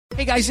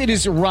Hey guys, it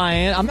is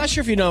Ryan. I'm not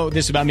sure if you know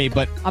this about me,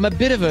 but I'm a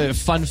bit of a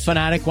fun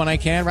fanatic when I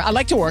can. I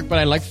like to work, but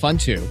I like fun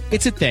too.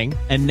 It's a thing.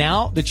 And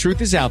now the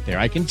truth is out there.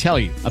 I can tell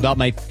you about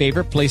my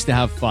favorite place to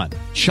have fun.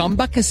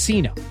 Chumba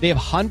Casino. They have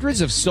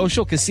hundreds of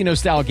social casino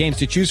style games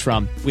to choose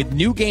from with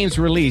new games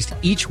released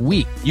each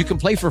week. You can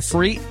play for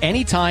free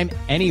anytime,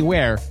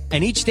 anywhere.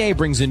 And each day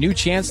brings a new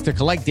chance to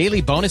collect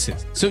daily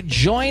bonuses. So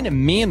join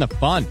me in the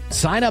fun.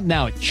 Sign up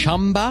now at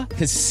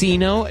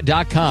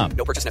ChumbaCasino.com.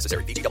 No purchase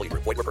necessary. VGW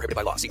Group. Void where prohibited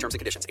by law. See terms and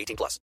conditions.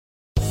 18+.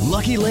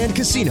 Lucky Land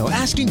Casino,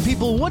 asking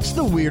people, what's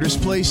the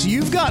weirdest place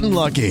you've gotten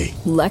lucky?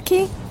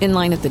 Lucky? In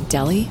line at the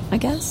deli, I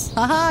guess?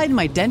 Aha, in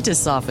my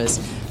dentist's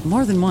office.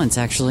 More than once,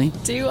 actually.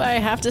 Do I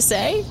have to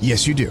say?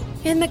 Yes, you do.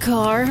 In the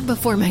car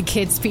before my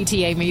kids'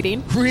 PTA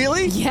meeting.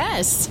 Really?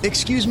 Yes.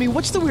 Excuse me,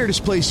 what's the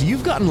weirdest place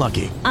you've gotten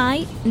lucky?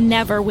 I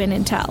never win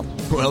and tell.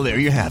 Well, there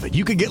you have it.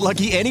 You can get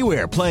lucky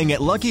anywhere, playing at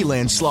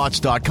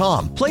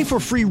LuckyLandSlots.com. Play for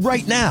free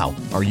right now.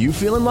 Are you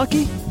feeling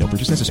lucky? No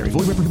purchase necessary.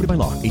 Void where prohibited by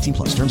law.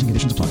 18+. Terms and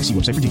conditions apply. See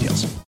website for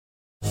details.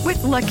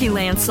 With Lucky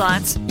Land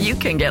Slots, you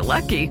can get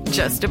lucky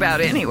just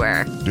about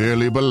anywhere.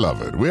 Dearly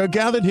beloved, we are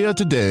gathered here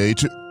today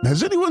to...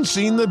 Has anyone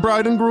seen the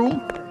bride and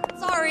groom?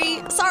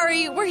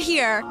 Sorry, we're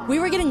here. We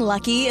were getting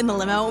lucky in the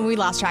limo and we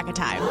lost track of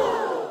time.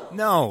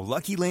 No,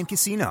 Lucky Land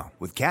Casino,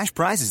 with cash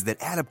prizes that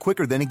add up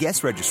quicker than a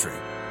guest registry.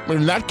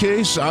 In that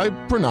case, I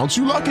pronounce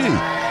you lucky.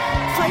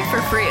 Play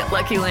for free at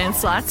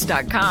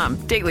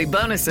LuckyLandSlots.com. Daily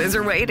bonuses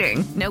are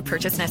waiting. No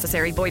purchase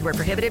necessary. Void where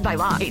prohibited by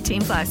law.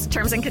 18+.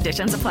 Terms and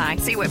conditions apply.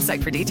 See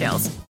website for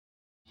details.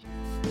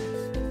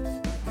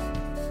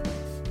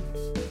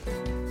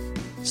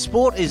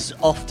 Sport is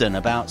often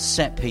about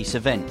set-piece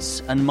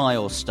events and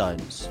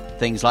milestones.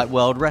 Things like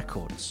world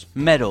records,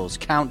 medals,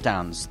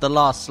 countdowns, the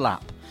last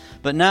lap.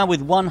 But now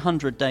with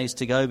 100 days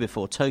to go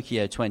before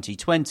Tokyo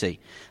 2020,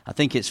 I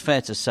think it's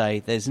fair to say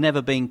there's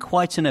never been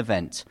quite an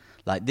event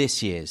like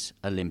this year's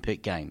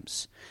Olympic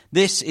Games.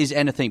 This is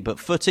Anything But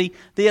Footy,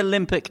 the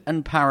Olympic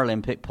and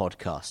Paralympic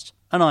podcast.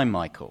 And I'm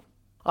Michael.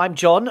 I'm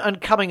John,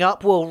 and coming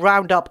up, we'll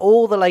round up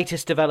all the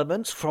latest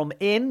developments from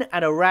in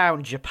and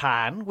around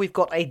Japan. We've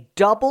got a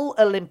double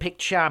Olympic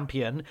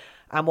champion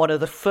and one of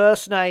the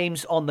first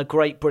names on the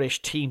Great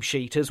British team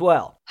sheet as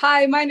well.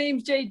 Hi, my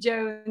name's Jade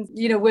Jones.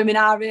 You know, women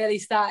are really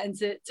starting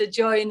to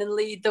join and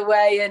lead the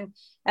way, and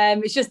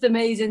it's just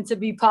amazing to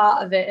be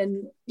part of it,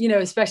 and, you know,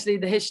 especially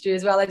the history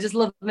as well. I just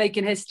love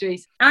making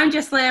histories. I'm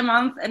Jess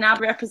Learmonth, and I'll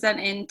be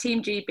representing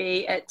Team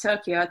GB at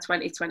Tokyo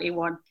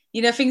 2021.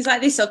 You know, things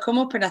like this will come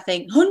up and I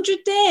think, 100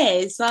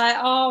 days? Like,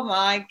 oh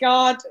my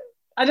God,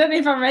 I don't know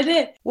if I'm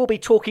ready. We'll be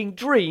talking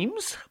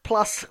dreams,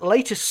 plus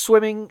latest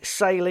swimming,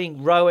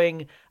 sailing,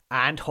 rowing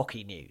and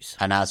hockey news.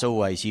 And as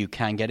always, you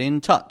can get in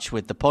touch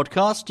with the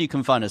podcast. You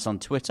can find us on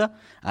Twitter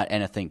at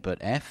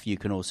AnythingButF. You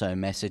can also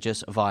message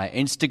us via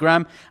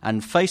Instagram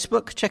and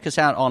Facebook. Check us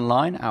out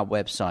online. Our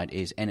website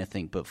is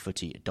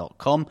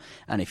anythingbutfooty.com.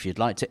 And if you'd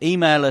like to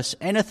email us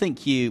anything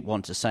you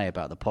want to say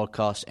about the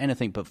podcast,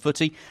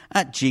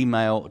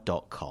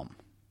 anythingbutfooty@gmail.com.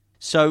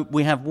 So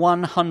we have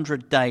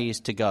 100 days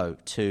to go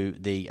to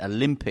the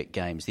Olympic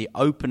Games, the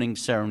opening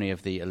ceremony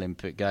of the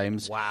Olympic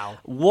Games. Wow.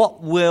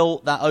 What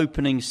will that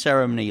opening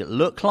ceremony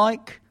look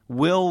like?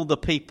 Will the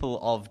people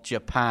of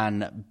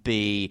Japan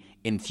be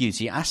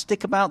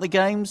enthusiastic about the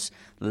Games?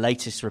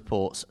 Latest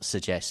reports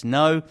suggest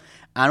no.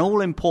 And all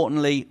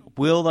importantly,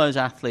 will those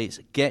athletes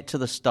get to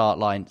the start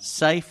line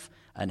safe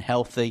and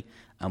healthy?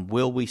 And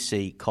will we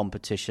see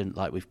competition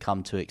like we've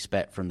come to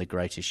expect from the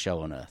greatest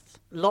show on earth?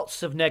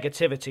 Lots of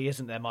negativity,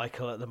 isn't there,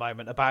 Michael, at the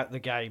moment about the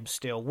Games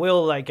still.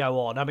 Will they go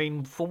on? I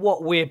mean, from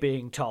what we're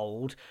being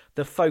told,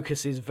 the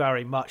focus is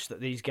very much that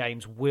these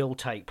Games will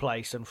take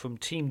place. And from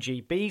Team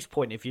GB's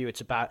point of view,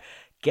 it's about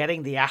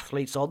getting the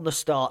athletes on the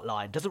start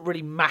line. Doesn't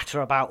really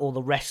matter about all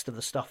the rest of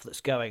the stuff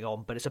that's going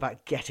on, but it's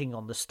about getting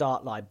on the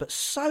start line. But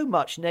so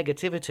much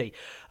negativity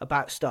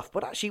about stuff.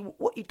 But actually,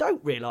 what you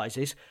don't realise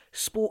is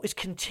sport is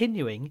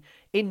continuing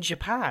in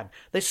Japan.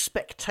 There's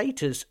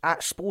spectators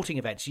at sporting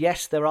events.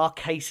 Yes, there are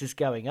cases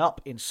going up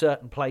in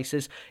certain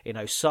places. In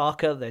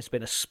Osaka, there's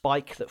been a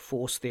spike that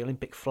forced the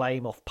Olympic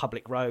flame off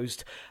public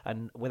roads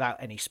and without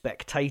any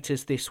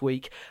spectators this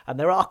week. And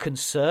there are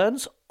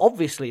concerns.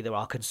 Obviously, there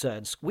are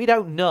concerns. We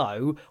don't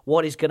know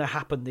what is going to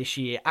happen this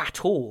year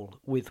at all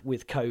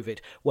with COVID,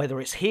 whether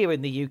it's here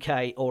in the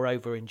UK or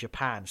over in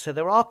Japan. So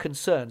there are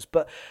concerns,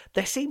 but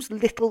there seems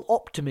little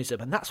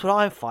optimism, and that's what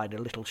I find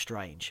a little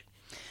strange.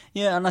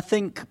 Yeah, and I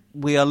think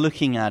we are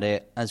looking at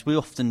it, as we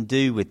often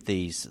do with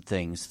these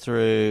things,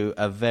 through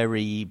a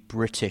very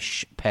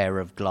British pair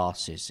of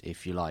glasses,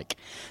 if you like.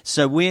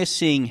 So we're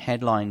seeing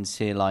headlines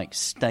here like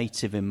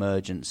state of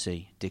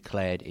emergency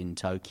declared in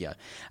Tokyo.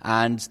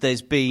 And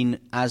there's been,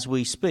 as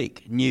we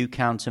speak, new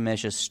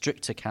countermeasures,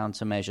 stricter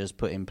countermeasures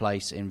put in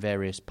place in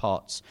various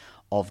parts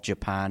of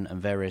Japan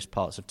and various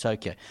parts of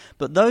Tokyo.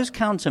 But those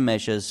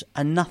countermeasures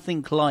are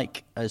nothing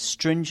like as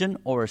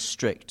stringent or as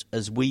strict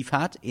as we've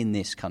had in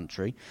this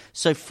country.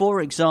 So,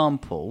 for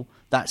example,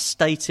 that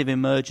state of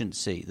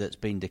emergency that's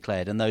been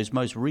declared and those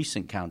most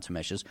recent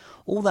countermeasures,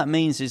 all that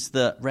means is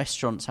that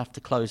restaurants have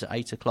to close at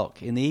 8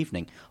 o'clock in the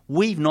evening.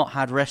 We've not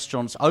had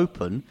restaurants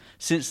open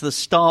since the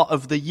start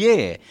of the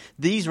year.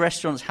 These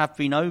restaurants have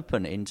been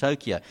open in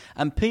Tokyo.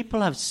 And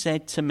people have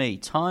said to me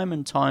time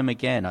and time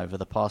again over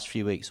the past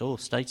few weeks,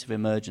 state of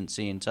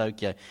emergency in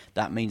Tokyo,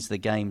 that means the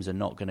games are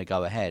not going to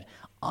go ahead.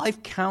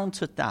 I've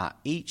countered that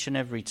each and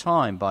every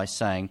time by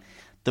saying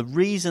the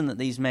reason that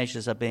these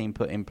measures are being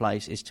put in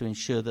place is to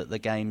ensure that the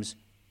games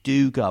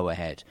do go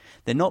ahead.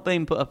 They're not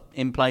being put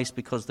in place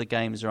because the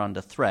games are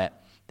under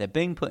threat. They're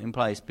being put in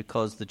place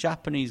because the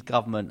Japanese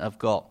government have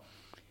got,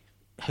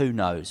 who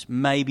knows,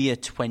 maybe a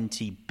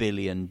 $20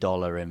 billion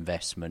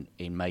investment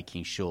in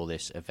making sure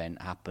this event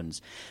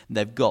happens.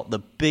 They've got the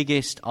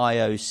biggest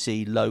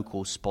IOC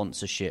local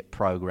sponsorship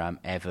program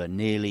ever,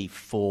 nearly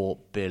 $4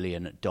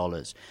 billion.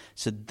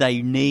 So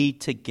they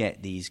need to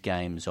get these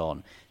games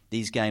on.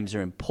 These games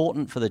are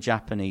important for the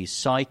Japanese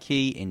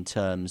psyche in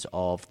terms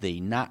of the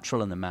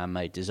natural and the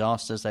man-made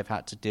disasters they've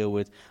had to deal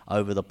with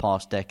over the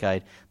past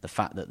decade, the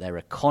fact that their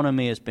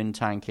economy has been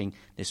tanking.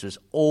 This was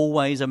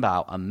always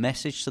about a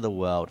message to the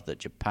world that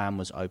Japan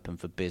was open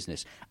for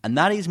business. And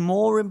that is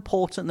more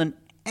important than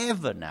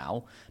ever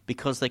now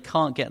because they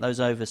can't get those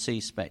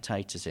overseas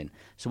spectators in.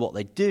 So what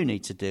they do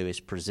need to do is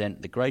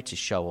present the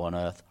greatest show on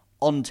earth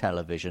on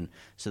television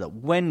so that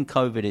when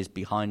COVID is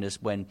behind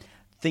us, when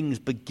things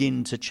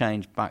begin to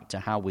change back to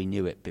how we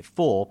knew it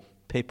before,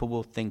 people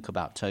will think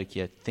about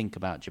Tokyo, think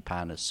about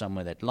Japan as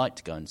somewhere they'd like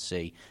to go and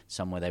see,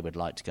 somewhere they would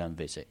like to go and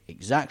visit.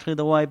 Exactly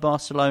the way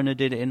Barcelona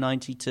did it in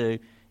 92,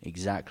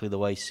 exactly the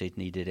way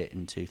Sydney did it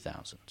in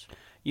 2000.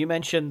 You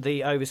mentioned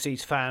the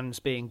overseas fans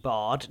being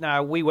barred.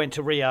 Now, we went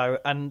to Rio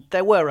and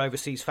there were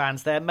overseas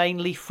fans there,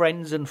 mainly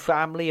friends and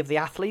family of the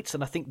athletes,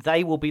 and I think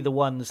they will be the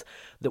ones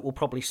that will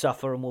probably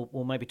suffer, and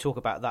we'll maybe talk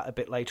about that a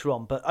bit later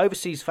on. But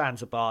overseas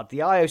fans are barred. The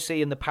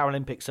IOC and the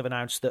Paralympics have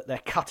announced that they're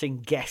cutting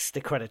guest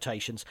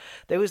accreditations.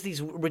 There was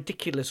these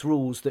ridiculous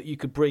rules that you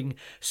could bring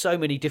so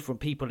many different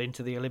people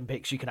into the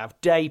Olympics. You can have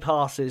day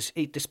passes,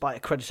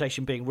 despite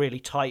accreditation being really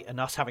tight and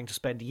us having to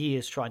spend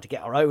years trying to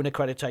get our own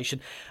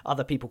accreditation.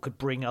 Other people could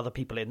bring other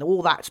people in.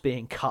 All that's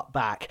being cut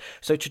back.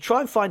 So to try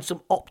and find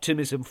some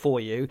optimism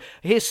for you,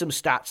 here's some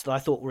stats that I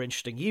thought were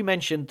interesting. You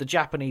mentioned the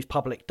Japanese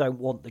public don't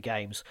want the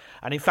games.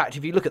 And in fact,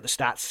 if you look at the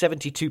stats,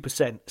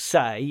 72%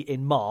 say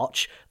in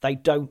March they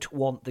don't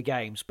want the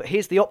games. But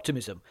here's the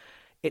optimism.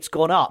 It's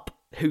gone up.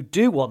 Who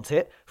do want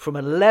it from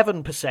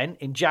 11%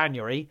 in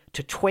January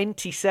to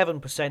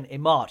 27%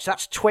 in March.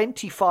 That's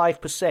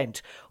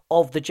 25%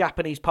 of the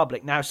Japanese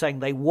public now saying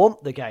they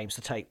want the games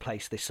to take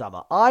place this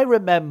summer. I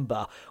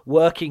remember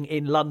working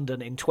in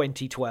London in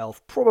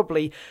 2012,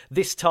 probably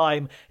this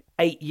time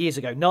 9 years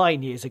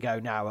ago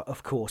now,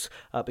 of course,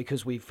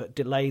 because we've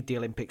delayed the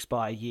Olympics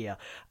by a year.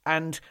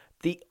 And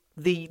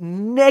the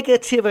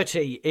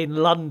negativity in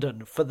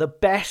London for the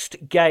best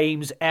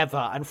games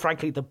ever, and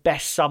frankly the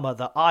best summer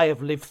that I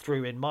have lived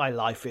through in my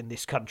life in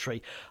this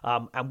country. I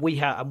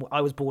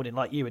was born in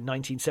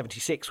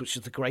 1976, which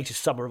is the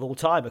greatest summer of all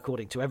time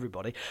according to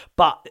everybody.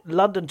 But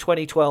London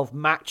 2012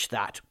 matched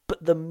that.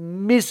 But the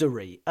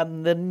misery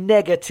and the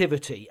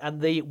negativity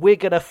and we're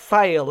going to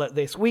fail at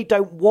this. We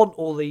don't want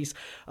all these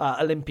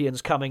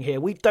Olympians coming here.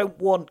 We don't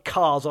want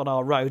cars on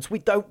our roads. We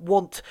don't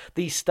want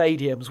these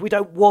stadiums. We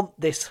don't want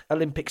this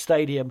Olympic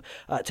stadium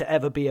to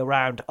ever be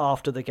around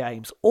after the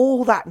games.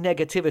 All that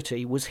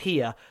negativity was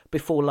here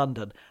before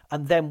London.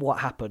 And then what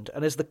happened?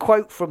 And as the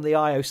quote from the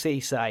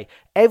IOC say,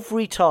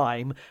 every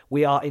time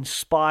we are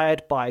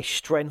inspired by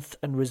strength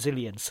and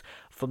resilience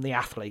from the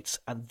athletes,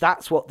 and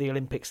that's what the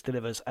Olympics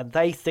delivers, and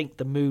they think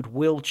the mood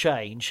will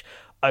change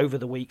over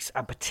the weeks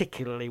and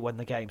particularly when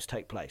the games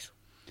take place.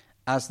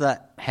 As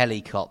that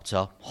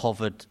helicopter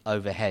hovered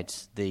overhead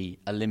the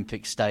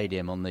Olympic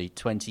Stadium on the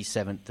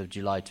 27th of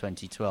July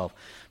 2012,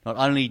 not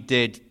only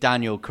did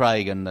Daniel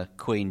Craig and the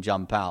Queen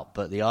jump out,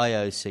 but the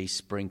IOC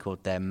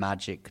sprinkled their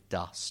magic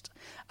dust.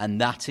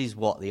 And that is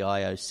what the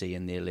IOC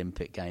and the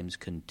Olympic Games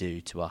can do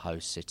to a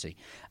host city.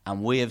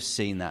 And we have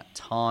seen that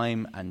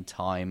time and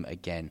time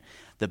again.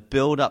 The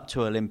build-up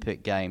to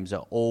Olympic Games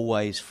are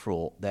always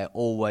fraught. They're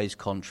always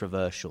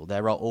controversial.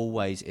 There are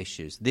always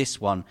issues.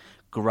 This one,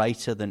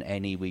 greater than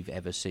any we've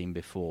ever seen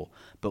before.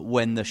 But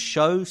when the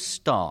show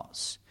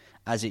starts,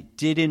 as it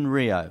did in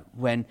Rio,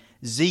 when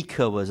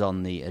Zika was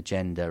on the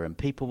agenda and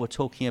people were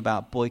talking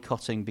about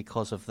boycotting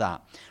because of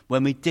that,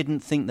 when we didn't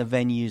think the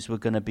venues were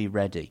going to be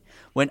ready,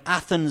 when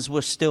Athens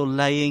was still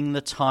laying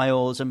the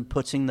tiles and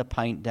putting the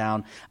paint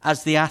down,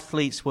 as the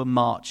athletes were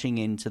marching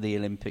into the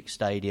Olympic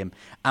Stadium,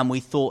 and we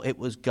thought it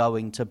was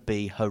going to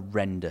be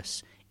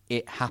horrendous.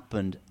 It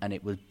happened and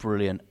it was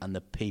brilliant and the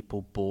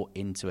people bought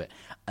into it.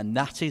 And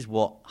that is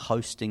what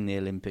hosting the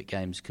Olympic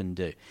Games can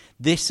do.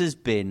 This has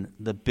been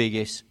the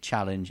biggest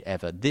challenge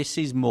ever. This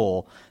is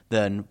more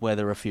than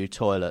whether a few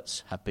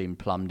toilets have been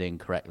plumbed in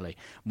correctly,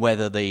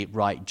 whether the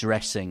right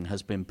dressing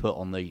has been put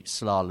on the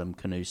slalom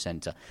canoe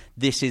centre.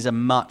 This is a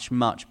much,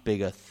 much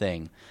bigger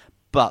thing.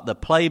 But the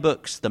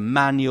playbooks, the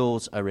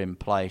manuals are in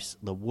place.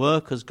 The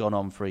work has gone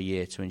on for a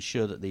year to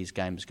ensure that these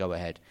games go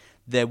ahead.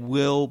 There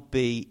will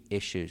be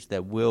issues.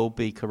 There will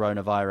be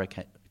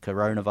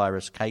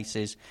coronavirus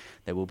cases.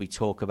 There will be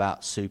talk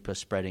about super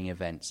spreading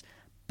events.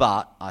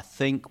 But I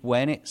think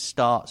when it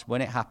starts,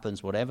 when it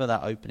happens, whatever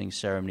that opening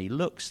ceremony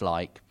looks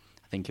like,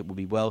 I think it will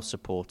be well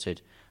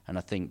supported. And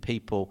I think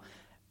people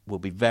will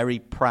be very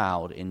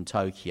proud in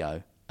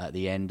Tokyo at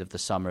the end of the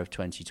summer of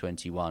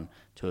 2021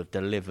 to have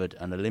delivered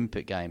an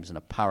Olympic Games and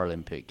a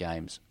Paralympic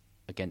Games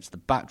against the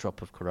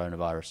backdrop of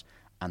coronavirus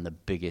and the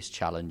biggest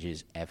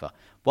challenges ever.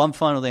 One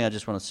final thing I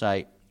just want to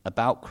say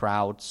about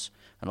crowds.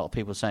 A lot of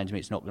people are saying to me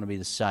it's not going to be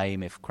the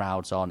same if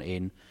crowds aren't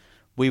in.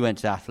 We went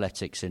to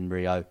athletics in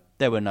Rio.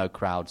 There were no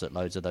crowds at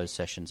loads of those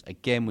sessions.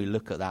 Again, we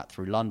look at that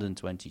through London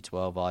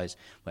 2012 eyes,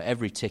 where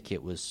every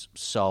ticket was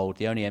sold.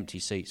 The only empty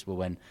seats were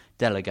when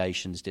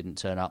delegations didn't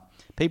turn up.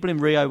 People in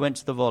Rio went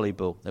to the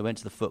volleyball. They went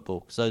to the football,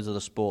 because those are the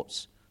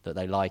sports that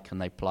they like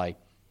and they play.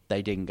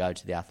 They didn't go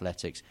to the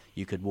athletics.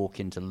 You could walk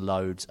into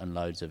loads and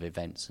loads of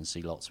events and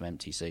see lots of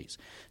empty seats.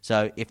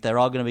 So if there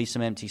are going to be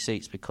some empty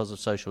seats because of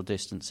social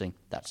distancing,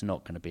 that's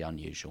not going to be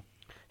unusual.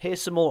 Here's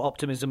some more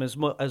optimism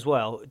as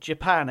well.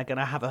 Japan are going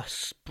to have a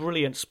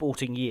brilliant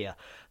sporting year.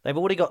 They've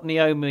already got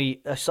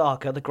Naomi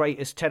Osaka, the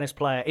greatest tennis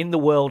player in the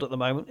world at the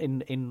moment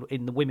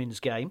in the women's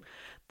game.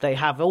 They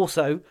have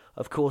also,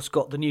 of course,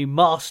 got the new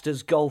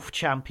Masters golf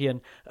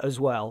champion as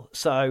well.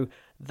 So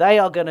they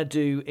are going to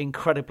do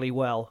incredibly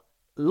well,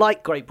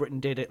 like Great Britain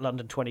did at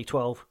London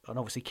 2012, and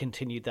obviously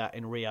continued that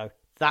in Rio.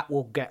 That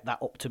will get that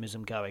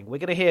optimism going. We're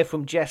going to hear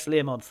from Jess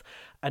Learmonth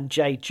and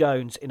Jade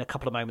Jones in a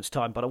couple of moments'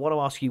 time, but I want to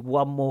ask you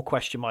one more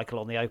question, Michael,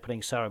 on the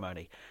opening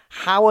ceremony.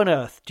 How on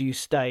earth do you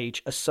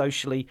stage a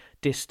socially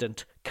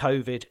distant,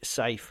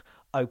 COVID-safe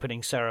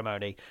opening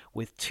ceremony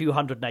with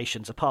 200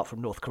 nations, apart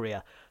from North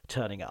Korea,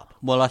 turning up?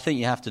 Well, I think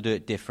you have to do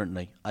it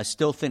differently. I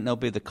still think there'll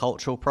be the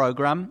cultural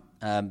programme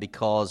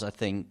because I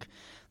think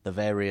the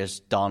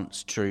various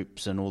dance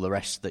troupes and all the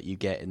rest that you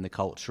get in the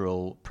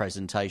cultural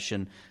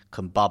presentation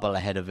can bubble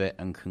ahead of it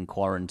and can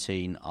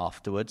quarantine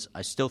afterwards.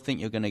 I still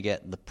think you're going to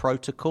get the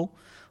protocol,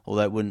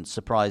 although it wouldn't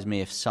surprise me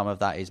if some of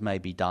that is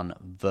maybe done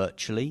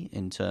virtually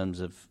in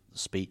terms of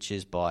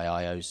speeches by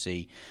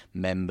IOC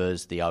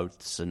members, the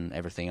oaths and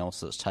everything else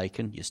that's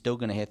taken. You're still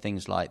going to hear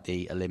things like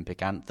the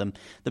Olympic anthem.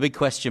 The big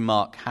question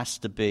mark has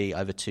to be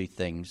over two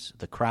things.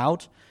 The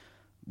crowd.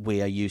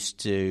 We are used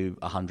to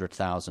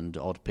 100,000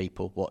 odd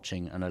people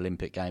watching an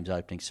Olympic Games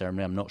opening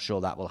ceremony. I'm not sure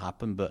that will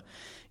happen, but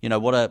you know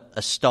what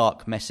a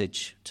stark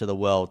message to the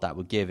world that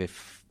would give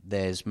if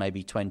there's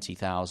maybe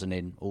 20,000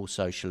 in, all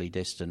socially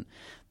distant.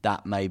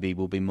 That maybe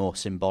will be more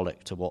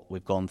symbolic to what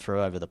we've gone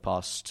through over the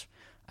past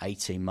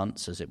 18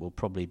 months, as it will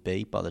probably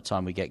be by the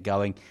time we get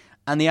going.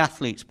 And the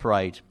athletes'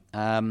 parade.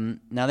 Now,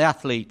 the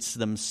athletes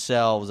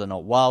themselves are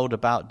not wild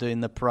about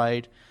doing the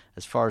parade.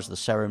 As far as the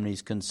ceremony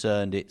is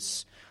concerned,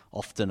 it's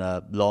often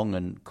a long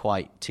and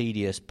quite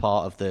tedious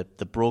part of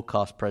the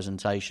broadcast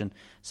presentation.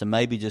 So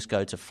maybe just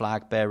go to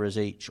flag bearers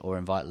each, or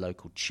invite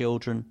local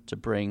children to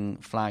bring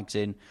flags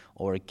in,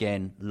 or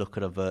again, look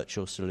at a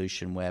virtual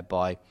solution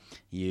whereby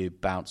you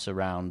bounce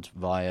around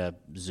via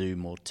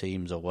Zoom or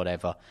Teams or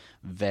whatever,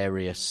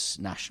 various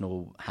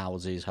national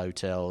houses,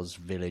 hotels,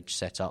 village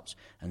setups,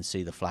 and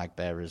see the flag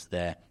bearers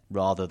there,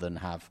 rather than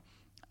have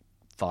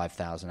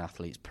 5,000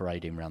 athletes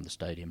parading around the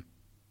stadium.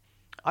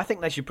 I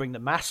think they should bring the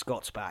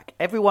mascots back.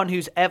 Everyone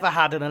who's ever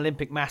had an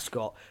Olympic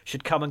mascot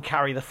should come and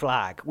carry the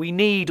flag. We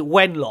need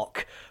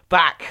Wenlock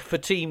back for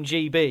Team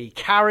GB,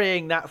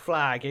 carrying that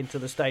flag into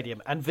the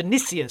stadium. And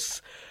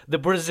Vinicius, the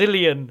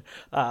Brazilian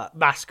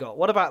mascot.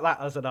 What about that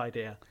as an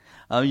idea?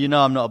 You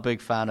know I'm not a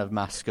big fan of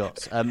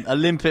mascots.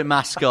 Olympic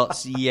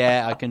mascots,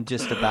 yeah, I can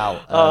just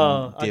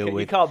about deal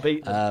with. You can't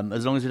beat them.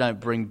 As long as we don't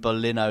bring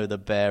Bolino the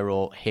bear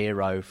or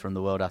Hero from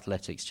the World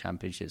Athletics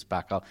Championships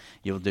back up,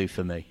 you'll do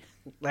for me.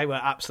 They were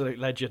absolute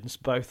legends,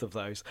 both of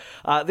those.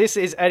 This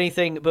is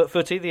Anything But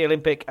Footy, the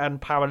Olympic and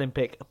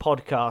Paralympic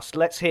podcast.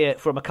 Let's hear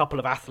from a couple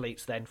of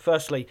athletes then.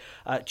 Firstly,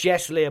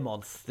 Jess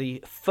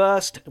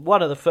Learmonth,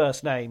 one of the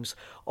first names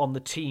on the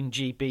Team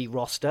GB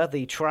roster.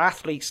 The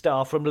triathlete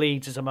star from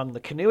Leeds is among the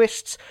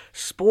canoeists,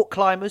 sport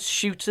climbers,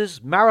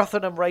 shooters,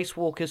 marathon and race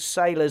walkers,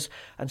 sailors,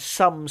 and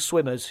some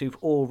swimmers who've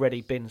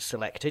already been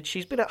selected.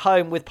 She's been at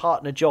home with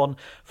partner John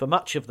for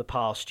much of the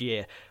past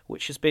year,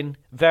 which has been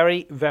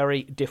very,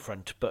 very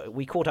different. But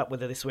we caught up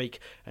with her this week,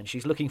 and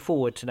she's looking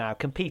forward to now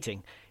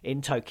competing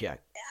in Tokyo.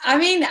 I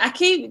mean, I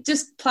keep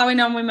just ploughing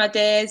on with my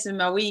days and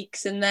my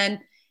weeks, and then,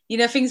 you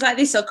know, things like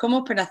this will come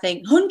up and I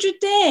think, 100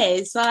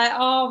 days? Like,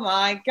 oh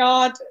my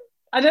God,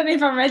 I don't know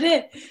if I'm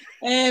ready.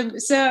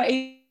 So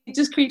it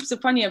just creeps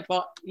up on you.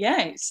 But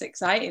yeah, it's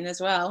exciting as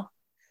well.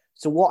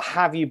 So what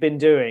have you been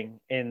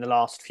doing in the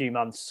last few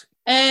months?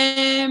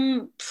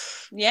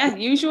 Yeah,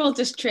 usual,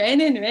 just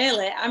training,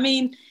 really. I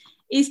mean,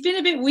 it's been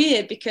a bit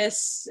weird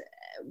because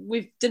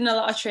we've done a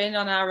lot of training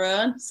on our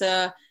own.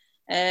 So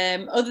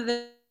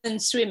other than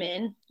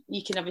swimming,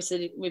 you can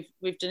obviously,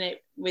 we've done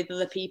it with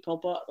other people,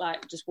 but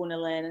like just one a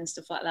lane and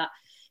stuff like that.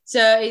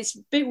 So it's a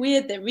bit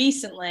weird that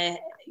recently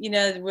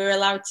we're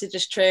allowed to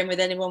just train with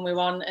anyone we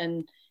want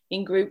and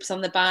in groups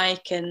on the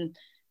bike and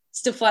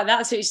stuff like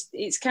that. So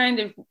it's kind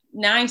of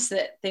nice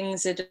that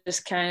things are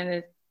just kind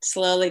of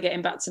slowly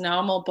getting back to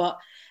normal. But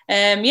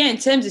in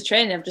terms of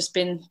training, I've just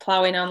been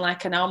ploughing on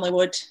like I normally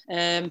would,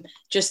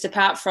 just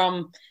apart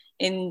from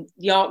in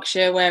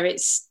Yorkshire where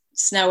it's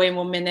snowing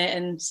one minute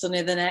and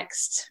sunny the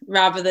next,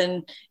 rather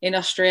than in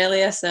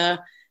Australia. So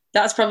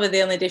that's probably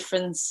the only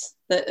difference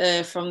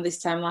that from this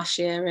time last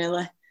year,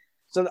 really.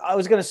 So I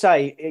was going to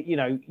say,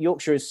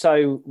 Yorkshire is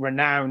so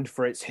renowned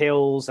for its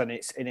hills and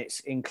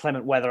its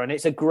inclement weather, and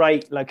it's a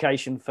great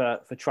location for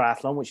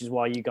triathlon, which is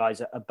why you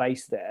guys are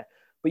based there.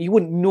 But you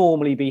wouldn't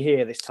normally be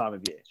here this time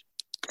of year.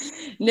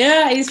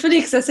 No, it's funny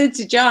because I said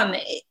to John,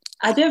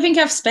 I don't think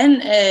I've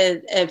spent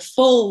a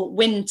full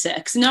winter,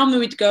 because normally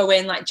we'd go away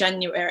in like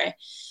January.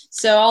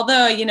 So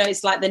although,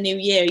 it's like the new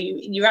year,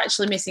 you're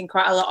actually missing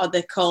quite a lot of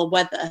the cold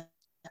weather.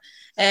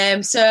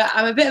 So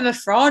I'm a bit of a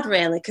fraud,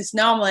 really, because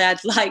normally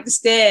I'd like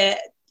stay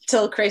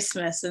till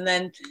Christmas and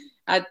then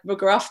I'd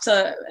bugger off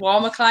to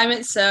warmer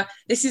climates. So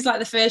this is like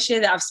the first year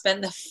that I've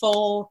spent the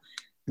full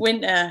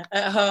winter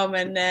at home,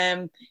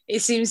 and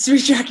it seems to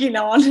be dragging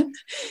on.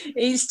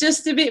 It's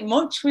just a bit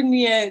much when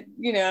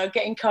you're,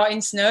 getting caught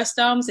in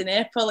snowstorms in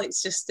April.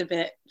 It's just a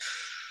bit,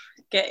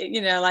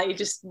 like you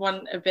just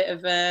want a bit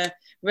of a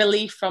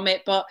relief from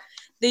it. But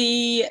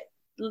the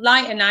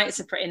lighter nights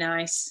are pretty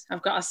nice,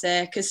 I've got to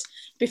say, because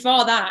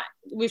before that,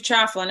 with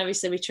triathlon,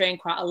 obviously we train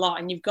quite a lot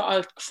and you've got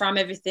to cram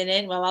everything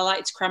in. Well, I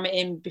like to cram it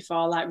in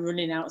before like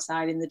running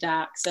outside in the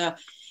dark. So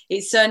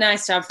it's so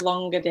nice to have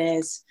longer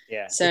days.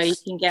 Yeah. So you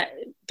can get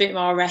a bit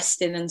more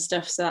resting and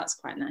stuff. So that's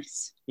quite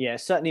nice. Yeah,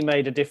 certainly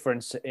made a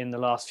difference in the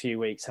last few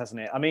weeks,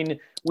 hasn't it? I mean,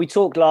 we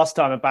talked last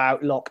time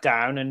about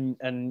lockdown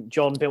and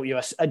John built you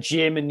a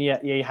gym in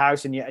your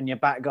house and your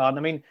back garden.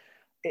 I mean,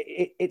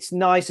 it's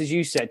nice, as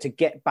you said, to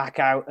get back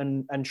out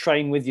and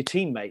train with your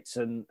teammates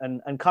and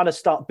kind of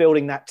start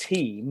building that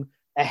team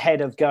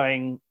ahead of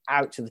going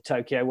out to the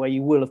Tokyo, where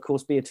you will, of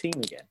course, be a team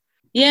again.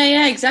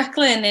 Yeah,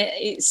 exactly. And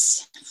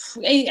it's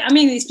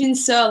been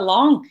so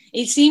long.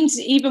 It seems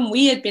even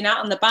weird being out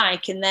on the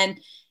bike and then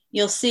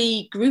you'll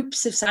see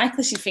groups of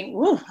cyclists. You think,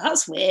 whoa,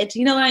 that's weird.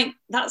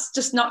 That's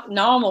just not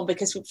normal,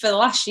 because for the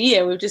last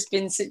year, we've just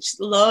been such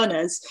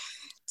loners.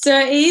 So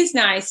it is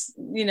nice,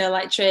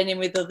 like training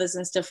with others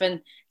and stuff.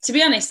 And to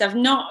be honest, I've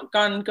not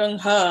gone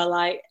gung-ho.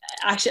 Like,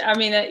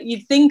 actually,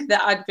 you'd think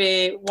that I'd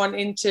be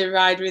wanting to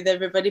ride with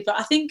everybody, but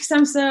I think 'cause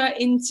I'm so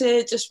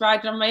into just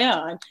riding on my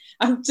own,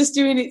 I'm just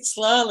doing it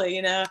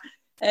slowly,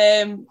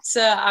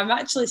 So I'm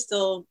actually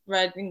still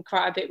riding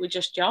quite a bit with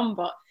just John,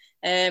 but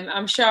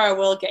I'm sure I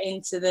will get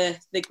into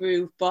the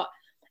groove. But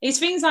it's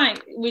things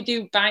like we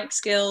do bike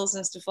skills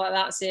and stuff like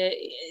that. So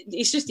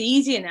it's just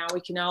easier now.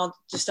 We can all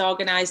just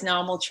organise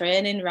normal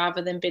training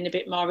rather than being a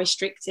bit more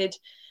restricted.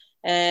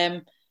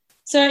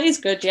 So it is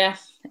good, yeah.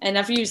 And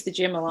I've used the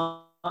gym a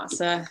lot.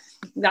 So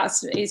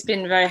it's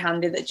been very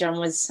handy that John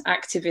was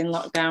active in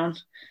lockdown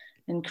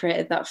and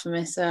created that for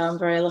me. So I'm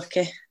very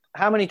lucky.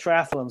 How many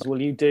triathlons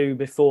will you do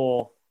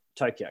before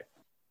Tokyo?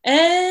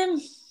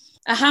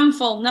 A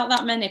handful, not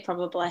that many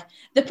probably.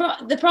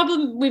 The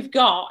problem we've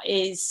got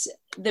is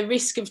the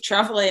risk of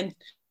travelling.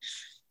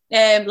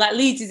 Like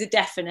Leeds is a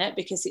definite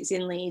because it's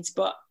in Leeds,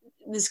 but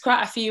there's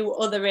quite a few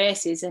other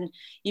races and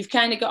you've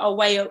kind of got to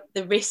weigh up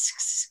the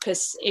risks,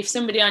 because if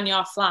somebody on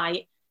your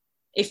flight,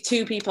 if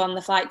two people on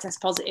the flight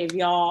test positive,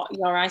 you're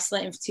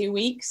isolating for 2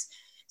 weeks.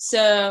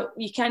 So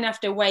you kind of have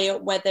to weigh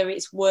up whether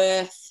it's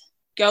worth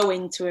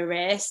going to a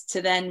race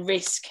to then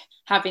risk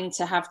having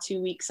to have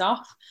 2 weeks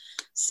off.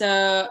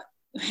 So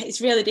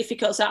it's really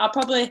difficult. So I'll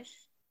probably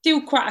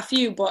do quite a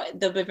few, but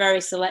they'll be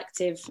very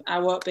selective. I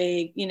won't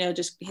be,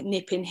 just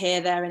nipping here,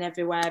 there and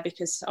everywhere,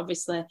 because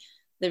obviously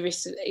the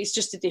risk, it's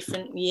just a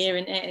different year,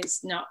 and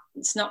it's not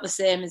the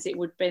same as it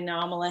would be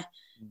normally.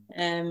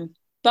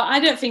 But I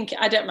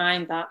don't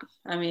mind that.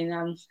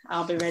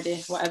 I'll be ready,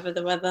 whatever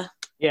the weather.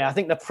 Yeah, I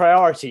think the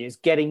priority is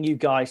getting you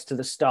guys to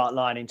the start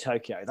line in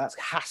Tokyo. That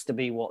has to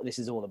be what this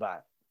is all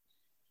about.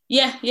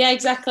 Yeah,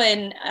 exactly.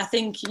 And I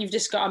think you've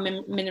just got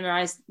to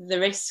minimise the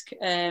risk,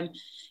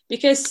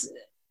 because,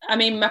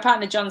 my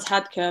partner John's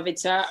had COVID,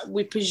 so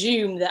we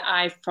presume that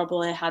I've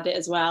probably had it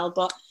as well.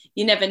 But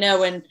you never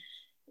know, and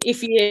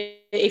if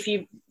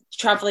you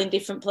travel in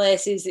different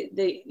places,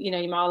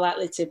 you're more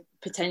likely to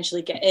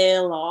potentially get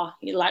ill or,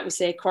 like we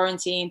say,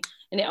 quarantine,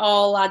 and it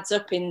all adds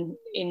up in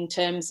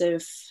terms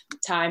of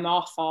time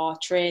off or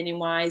training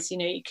wise.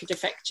 It could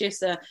affect you.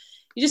 So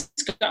you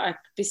just got to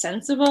be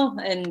sensible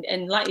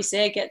and like you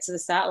say, get to the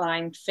start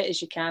line fit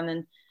as you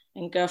can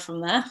and go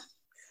from there.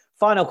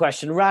 Final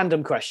question,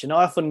 random question.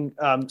 I often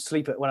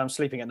when I'm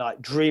sleeping at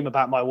night, dream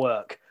about my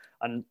work,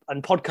 and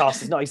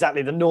podcast is not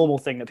exactly the normal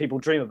thing that people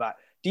dream about.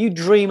 Do you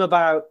dream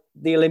about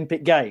the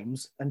Olympic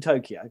Games and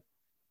Tokyo?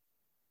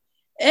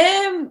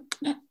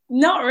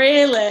 Not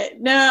really.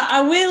 No,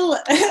 I will.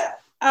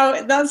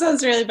 That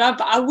sounds really bad,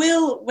 but I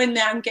will when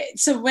I'm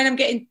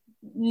getting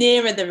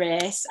nearer the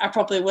race. I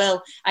probably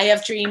will. I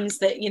have dreams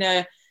that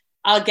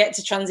I'll get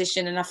to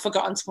transition and I've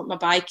forgotten to put my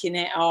bike in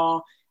it,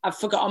 or I've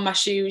forgotten my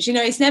shoes.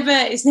 It's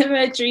never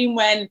a dream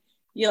when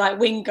you like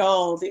win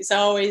gold. It's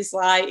always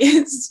like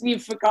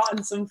you've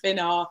forgotten something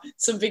or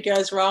something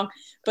goes wrong.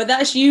 But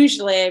that's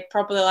usually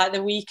probably like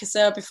the week or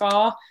so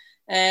before,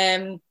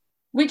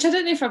 which I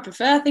don't know if I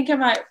prefer. I think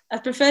I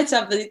prefer to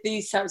have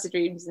these types of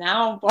dreams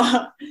now.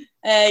 But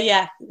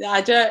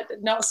I don't,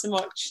 not so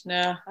much.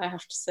 No, I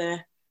have to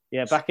say.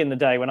 Yeah, back in the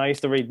day when I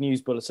used to read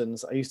news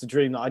bulletins, I used to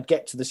dream that I'd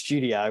get to the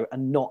studio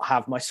and not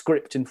have my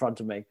script in front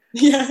of me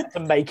to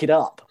make it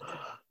up,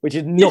 which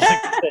is not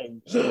a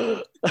thing.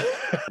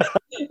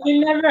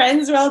 It never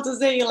ends well,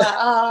 does it? You're like,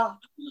 oh,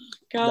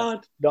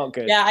 God. No, not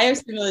good. Yeah, I have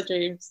similar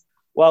dreams.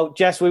 Well,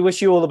 Jess, we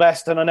wish you all the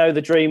best, and I know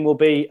the dream will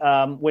be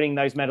winning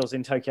those medals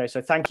in Tokyo.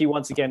 So thank you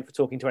once again for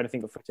talking to Anything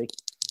But Footy.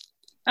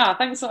 Oh,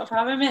 thanks a lot for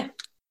having me.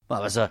 Well,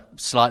 that was a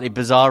slightly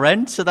bizarre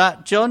end to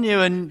that, John.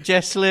 You and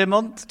Jess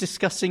Learmonth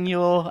discussing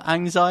your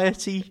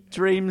anxiety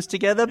dreams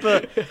together.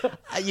 But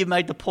you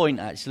made the point,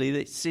 actually.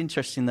 It's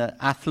interesting that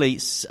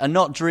athletes are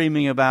not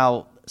dreaming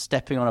about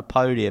stepping on a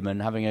podium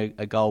and having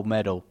a gold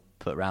medal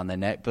put around their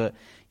neck. But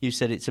you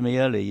said it to me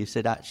earlier. You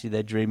said, actually,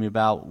 they're dreaming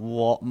about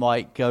what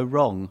might go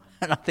wrong.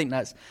 And I think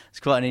it's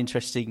quite an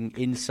interesting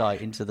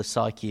insight into the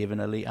psyche of an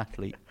elite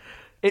athlete.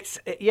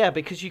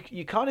 Because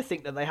you kind of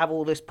think that they have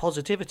all this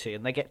positivity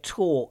and they get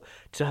taught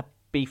to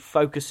be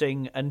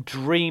focusing and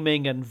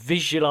dreaming and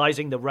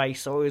visualising the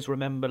race. I always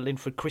remember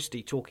Linford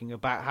Christie talking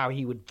about how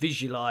he would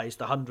visualise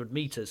the 100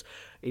 metres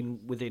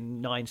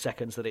within 9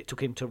 seconds that it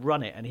took him to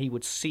run it, and he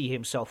would see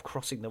himself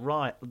crossing the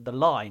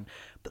line.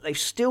 But they've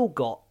still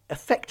got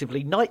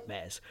effectively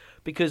nightmares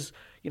because,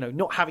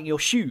 not having your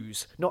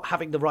shoes, not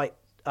having the right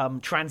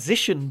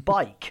transition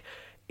bike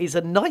is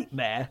a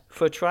nightmare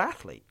for a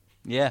triathlete.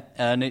 Yeah,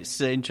 and it's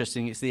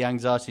interesting. It's the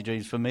anxiety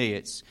dreams for me.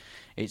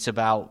 It's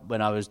about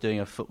when I was doing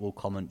a football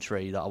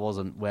commentary that I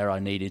wasn't where I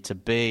needed to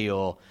be,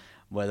 or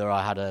whether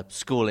I had a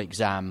school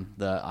exam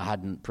that I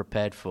hadn't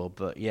prepared for.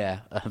 But yeah,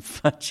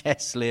 for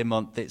Jess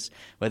Learmonth, it's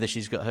whether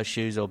she's got her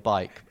shoes or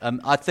bike.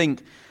 I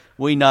think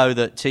we know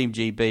that Team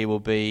GB will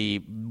be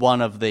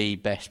one of the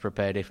best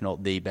prepared, if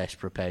not the best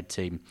prepared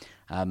team.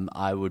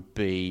 I would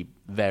be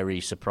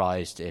very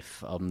surprised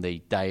if on the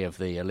day of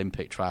the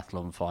Olympic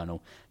triathlon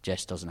final,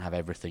 Jess doesn't have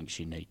everything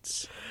she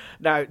needs.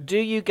 Now, do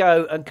you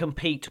go and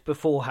compete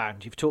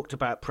beforehand? You've talked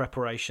about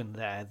preparation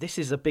there. This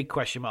is a big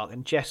question mark,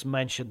 and Jess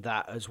mentioned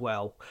that as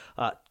well.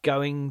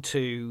 Going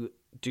to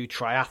do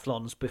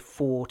triathlons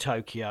before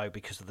Tokyo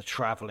because of the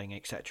travelling,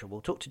 etc.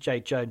 We'll talk to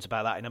Jade Jones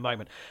about that in a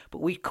moment.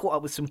 But we caught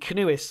up with some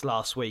canoeists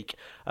last week,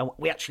 and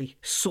we actually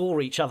saw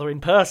each other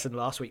in person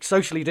last week,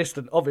 socially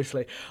distant,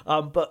 obviously.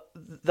 But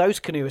those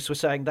canoeists were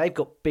saying they've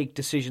got big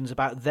decisions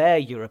about their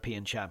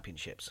European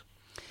Championships.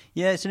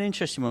 Yeah, it's an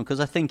interesting one because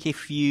I think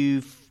if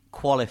you've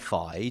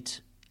qualified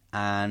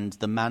and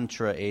the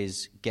mantra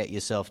is get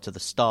yourself to the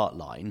start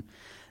line,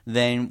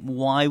 then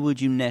why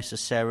would you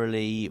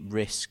necessarily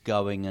risk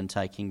going and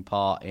taking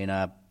part in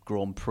a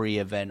Grand Prix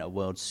event, a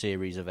World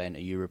Series event,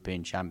 a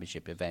European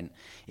Championship event,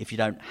 if you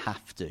don't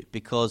have to?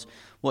 Because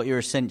what you're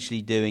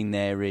essentially doing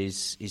there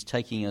is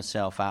taking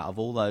yourself out of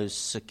all those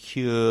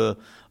secure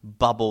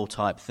bubble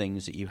type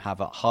things that you have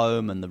at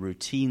home and the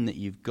routine that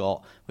you've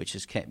got, which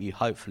has kept you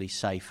hopefully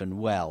safe and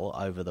well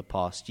over the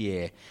past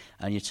year,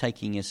 and you're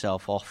taking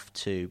yourself off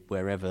to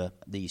wherever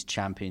these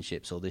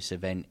championships or this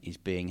event is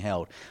being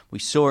held. We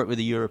saw it with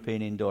the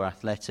European Indoor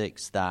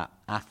Athletics that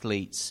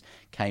athletes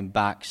came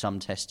back, some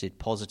tested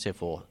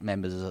positive, or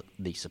members of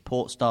the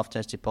support staff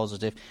tested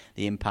positive.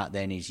 The impact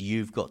then is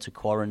you've got to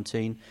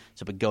quarantine.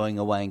 So by going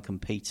away and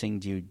competing,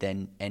 do you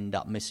then end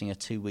up missing a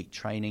 2-week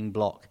training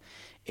block?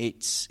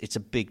 It's a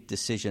big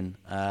decision.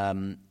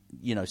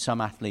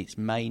 Some athletes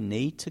may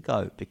need to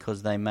go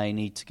because they may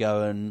need to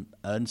go and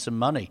earn some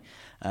money.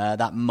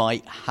 That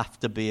might have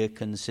to be a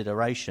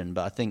consideration.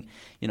 But I think,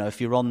 if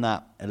you're on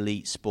that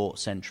elite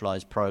sports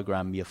centralised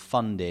programme, you're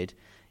funded,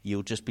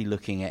 you'll just be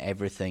looking at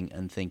everything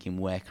and thinking,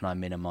 where can I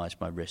minimise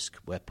my risk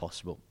where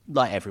possible?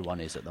 Like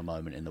everyone is at the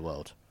moment in the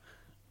world.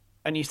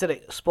 And you said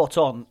it spot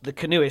on. The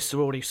canoeists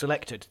are already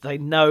selected. They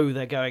know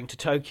they're going to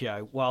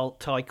Tokyo, while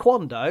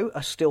Taekwondo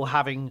are still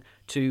having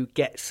to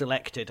get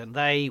selected. And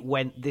they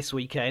went this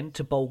weekend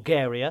to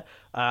Bulgaria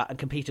and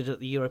competed at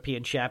the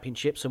European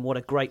Championships. And what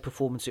a great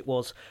performance it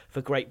was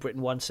for Great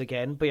Britain once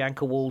again.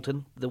 Bianca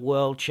Walden, the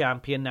world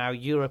champion, now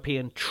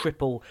European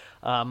triple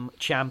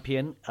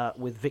champion,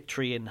 with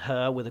victory in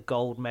her with a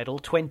gold medal.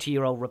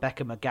 20-year-old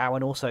Rebecca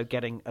McGowan also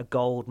getting a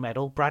gold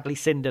medal. Bradley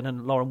Sinden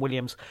and Lauren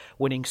Williams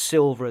winning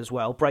silver as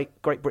well.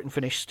 Great Britain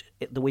finished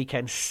at the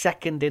weekend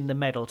second in the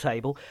medal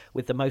table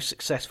with the most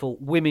successful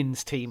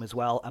women's team as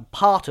well. And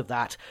part of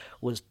that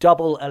was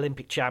double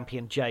Olympic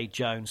champion Jade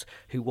Jones,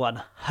 who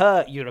won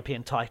her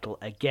European title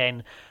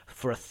again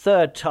for a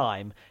third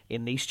time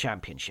in these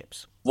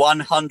championships.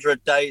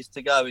 100 days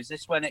to go. Is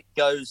this when it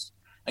goes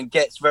and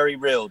gets very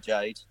real,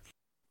 Jade?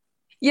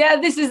 Yeah,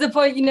 this is the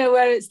point,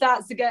 where it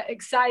starts to get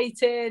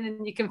exciting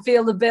and you can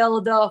feel the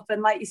build up.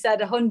 And like you said,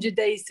 100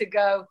 days to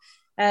go.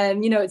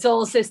 It's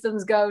all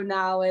systems go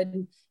now,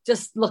 and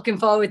just looking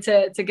forward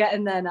to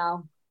getting there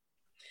now.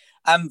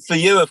 And for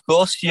you, of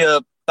course,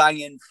 you're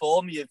banging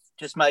form. You've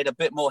just made a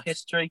bit more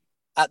history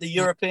at the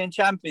European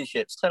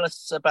Championships. Tell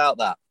us about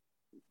that.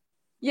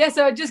 Yeah,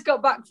 so I just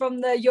got back from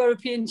the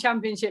European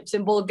Championships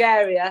in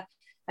Bulgaria.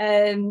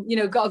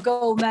 Got a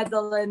gold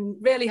medal and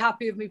really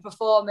happy with my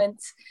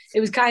performance.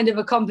 It was kind of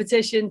a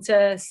competition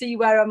to see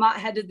where I'm at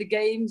ahead of the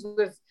games,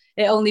 with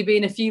it only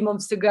being a few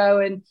months to go.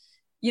 And,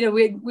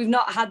 we've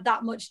not had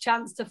that much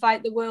chance to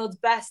fight the world's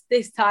best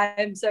this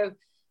time. So,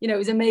 it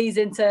was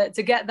amazing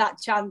to get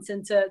that chance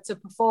and to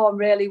perform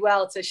really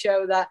well, to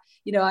show that,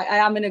 I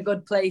am in a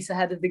good place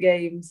ahead of the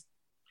games.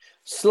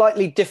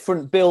 Slightly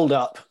different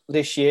build-up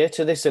this year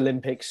to this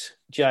Olympics,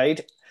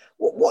 Jade.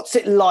 What's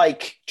it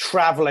like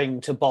travelling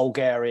to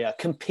Bulgaria,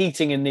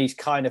 competing in these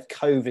kind of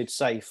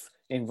COVID-safe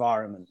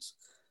environments?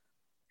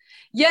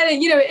 Yeah,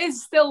 it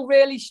is still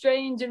really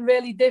strange and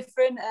really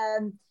different.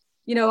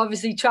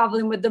 Obviously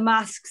travelling with the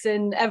masks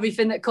and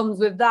everything that comes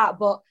with that.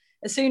 But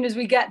as soon as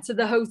we get to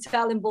the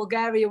hotel in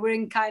Bulgaria, we're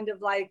in kind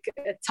of like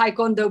a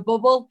taekwondo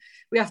bubble.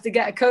 We have to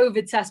get a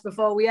COVID test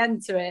before we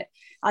enter it.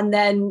 And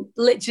then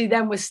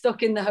we're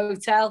stuck in the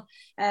hotel,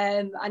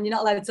 and you're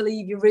not allowed to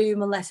leave your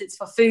room unless it's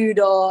for food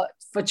or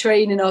for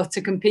training or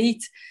to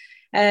compete.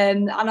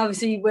 And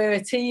obviously we're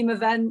a team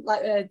event,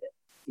 a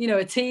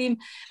team,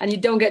 and you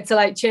don't get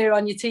to cheer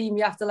on your team.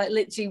 You have to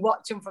literally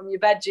watch them from your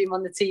bedroom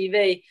on the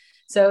TV.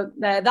 So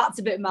that's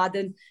a bit mad.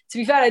 And to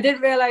be fair, I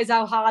didn't realise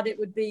how hard it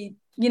would be,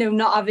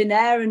 not having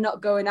air and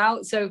not going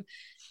out. So,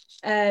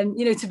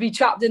 to be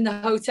trapped in the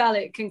hotel,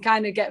 it can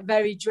kind of get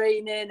very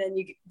draining and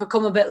you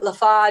become a bit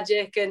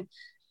lethargic. And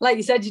like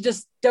you said, you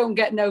just don't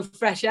get no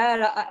fresh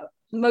air.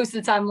 Most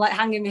of the time,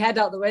 hanging my head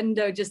out the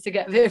window just to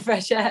get a bit of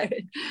fresh air.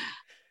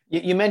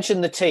 You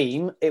mentioned the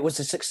team. It was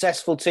a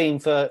successful team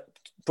for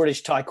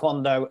British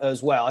Taekwondo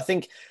as well. I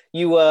think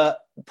you were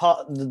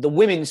the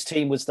women's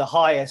team was the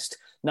highest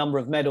number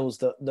of medals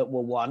that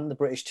were won. The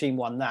British team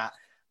won that.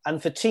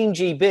 And for Team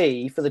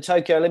GB, for the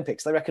Tokyo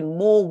Olympics, they reckon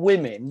more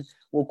women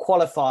will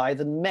qualify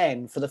than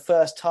men for the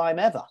first time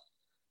ever.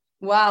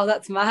 Wow,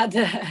 that's mad.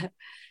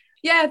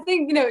 Yeah, I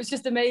think, it's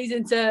just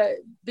amazing to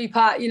be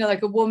part,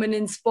 a woman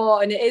in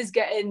sport, and it is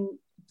getting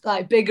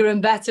bigger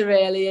and better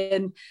really.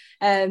 And,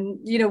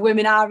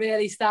 women are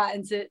really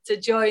starting to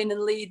join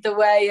and lead the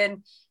way.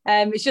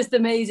 And it's just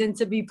amazing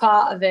to be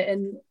part of it.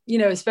 And,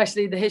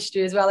 especially the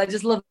history as well. I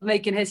just love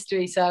making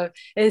history. So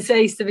it's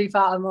nice to be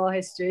part of more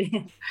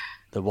history.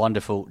 The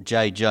wonderful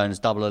Jade Jones,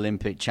 double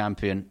Olympic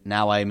champion,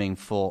 now aiming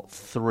for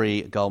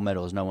 3 gold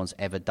medals. No one's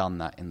ever done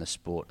that in the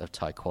sport of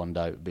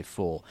Taekwondo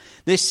before.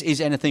 This is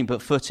Anything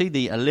But Footy,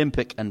 the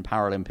Olympic and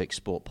Paralympic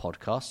sport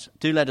podcast.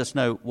 Do let us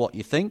know what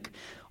you think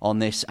on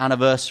this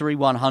anniversary,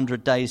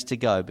 100 days to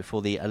go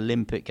before the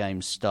Olympic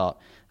Games start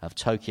of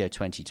Tokyo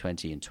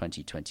 2020 and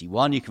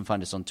 2021. You can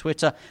find us on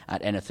Twitter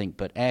at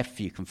AnythingButF.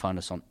 You can find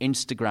us on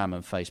Instagram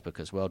and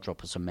Facebook as well.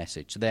 Drop us a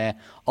message there.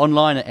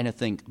 Online at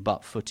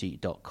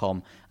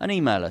anythingbutfooty.com and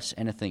email us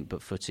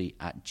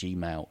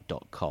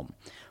anythingbutfooty@gmail.com.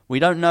 We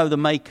don't know the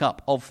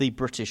makeup of the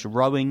British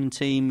rowing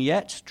team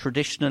yet.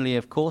 Traditionally,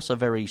 of course, a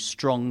very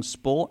strong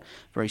sport,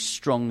 very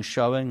strong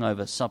showing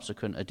over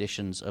subsequent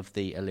editions of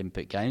the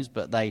Olympic Games,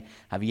 but they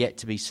have yet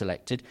to be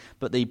selected.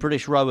 But the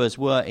British rowers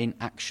were in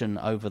action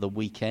over the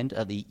weekend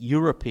at the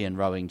European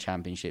Rowing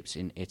Championships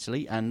in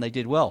Italy, and they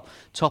did well.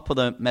 Top of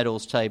the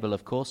medals table,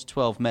 of course,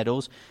 12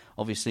 medals.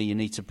 Obviously, you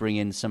need to bring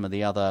in some of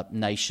the other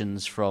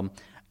nations from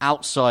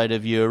outside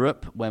of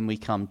Europe when we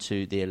come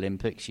to the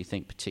Olympics. You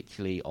think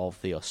particularly of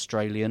the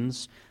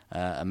Australians,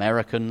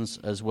 Americans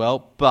as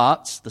well.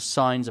 But the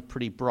signs are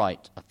pretty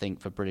bright, I think,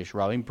 for British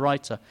rowing.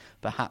 Brighter,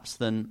 perhaps,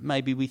 than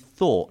maybe we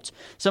thought.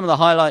 Some of the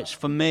highlights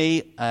for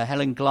me,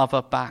 Helen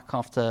Glover back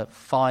after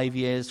 5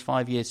 years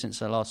since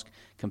her last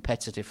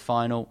competitive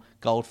final.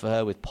 Gold for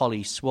her with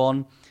Polly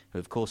Swan, who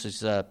of course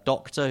is a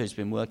doctor who's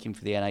been working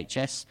for the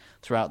NHS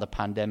throughout the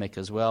pandemic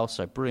as well.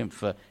 So brilliant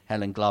for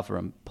Helen Glover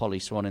and Polly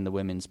Swan in the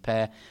women's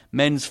pair.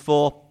 Men's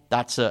 4,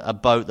 that's a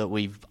boat that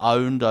we've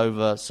owned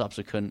over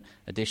subsequent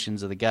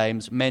editions of the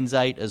Games. Men's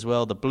 8 as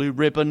well, the blue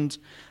ribboned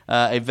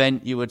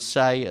event, you would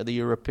say, at the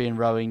European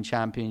Rowing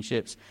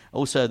Championships.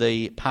 Also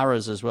the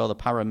paras as well, the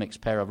para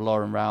mixed pair of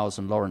Lauren Rouse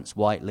and Lawrence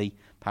Whiteley,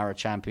 para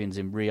champions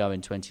in Rio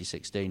in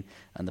 2016,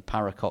 and the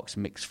Paracox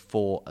Mixed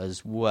 4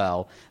 as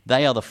well.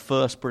 They are the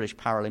first British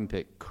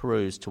Paralympic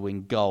crews to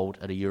win gold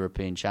at a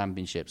European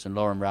Championships, and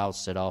Lauren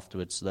Rouse said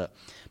afterwards that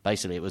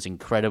basically it was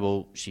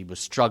incredible. She was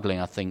struggling,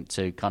 I think,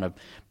 to kind of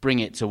bring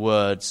it to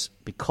words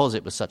because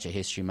it was such a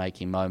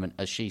history-making moment.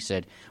 As she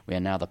said, we are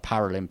now the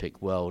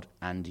Paralympic world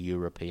and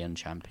European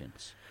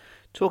champions.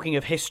 Talking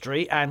of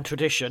history and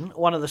tradition,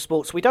 one of the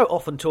sports we don't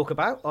often talk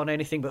about on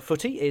Anything But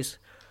Footy is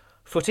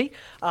footy,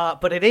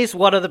 but it is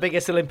one of the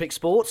biggest Olympic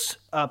sports.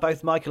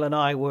 Both Michael and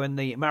I were in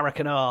the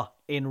Maracanã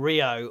in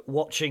Rio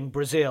watching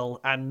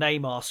Brazil and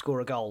Neymar score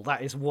a goal.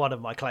 That is one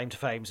of my claim to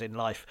fames in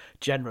life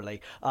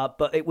generally.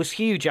 But it was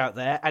huge out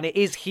there, and it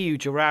is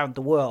huge around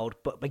the world.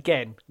 But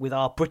again, with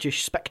our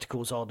British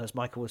spectacles on, as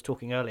Michael was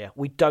talking earlier,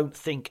 we don't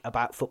think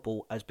about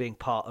football as being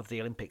part of the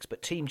Olympics.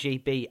 But Team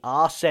GB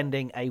are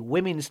sending a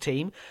women's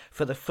team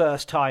for the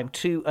first time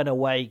to an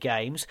away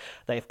games.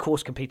 They, of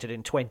course, competed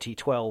in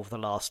 2012 the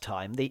last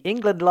time. The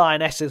England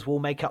Lionesses will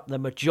make up the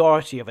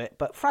majority of it,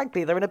 but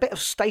frankly, they're in a bit of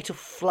state of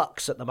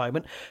flux at the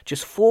moment.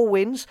 Just 4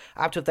 wins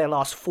out of their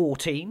last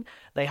 14.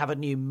 They have a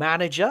new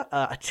manager,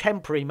 a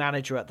temporary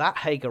manager at that,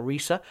 Haga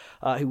Risa,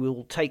 who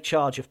will take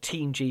charge of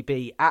Team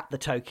GB at the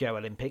Tokyo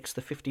Olympics.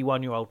 The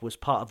 51-year-old was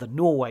part of the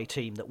Norway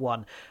team that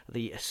won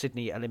the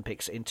Sydney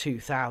Olympics in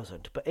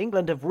 2000. But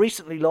England have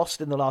recently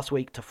lost in the last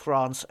week to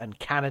France and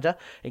Canada,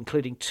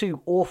 including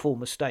 2 awful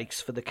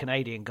mistakes for the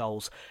Canadian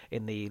goals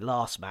in the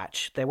last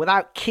match. They're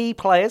without key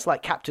players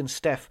like Captain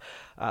Steph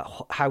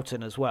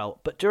Houghton as well.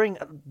 But during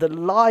the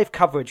live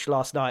coverage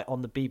last night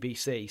on the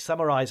BBC,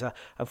 summariser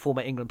and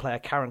former England player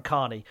Karen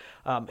Carney,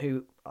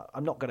 who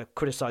I'm not going to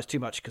criticise too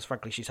much because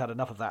frankly she's had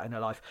enough of that in her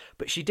life,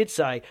 but she did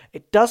say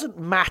it doesn't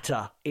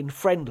matter in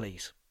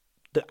friendlies,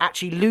 that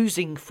actually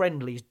losing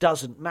friendlies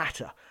doesn't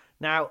matter.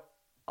 Now,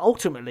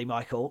 ultimately,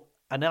 Michael,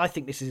 and I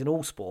think this is in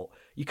all sport,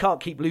 you can't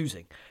keep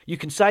losing. You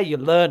can say you're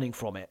learning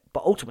from it,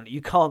 but ultimately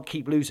you can't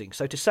keep losing.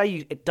 So to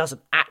say it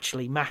doesn't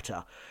actually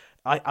matter,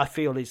 I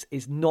feel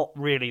is not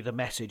really the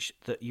message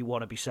that you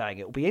want to be saying.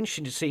 It will be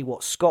interesting to see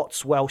what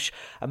Scots, Welsh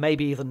and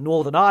maybe even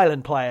Northern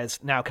Ireland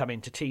players now come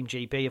into Team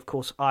GB. Of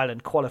course,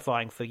 Ireland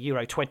qualifying for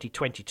Euro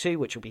 2022,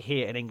 which will be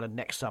here in England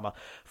next summer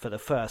for the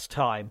first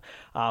time.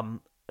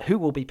 Who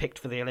will be picked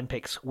for the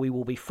Olympics, we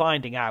will be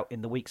finding out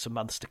in the weeks and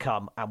months to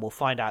come, and we'll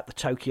find out the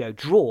Tokyo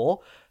draw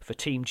for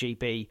Team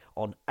GB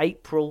on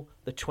April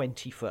the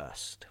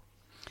 21st.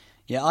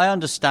 Yeah, I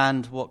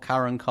understand what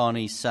Karen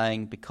Carney's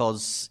saying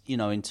because,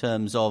 in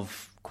terms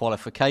of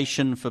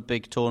qualification for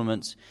big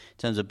tournaments, in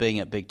terms of being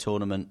at big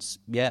tournaments,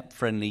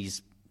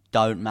 friendlies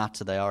don't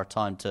matter. They are a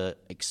time to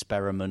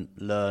experiment,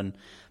 learn,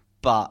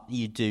 but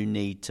you do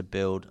need to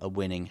build a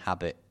winning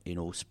habit in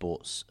all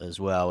sports as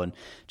well. And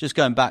just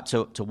going back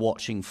to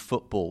watching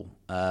football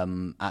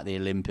at the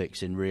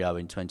Olympics in Rio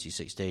in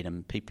 2016,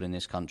 and people in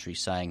this country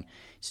saying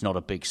it's not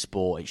a big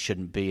sport, it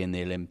shouldn't be in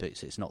the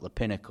Olympics, it's not the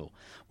pinnacle.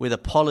 With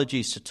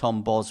apologies to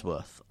Tom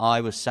Bosworth,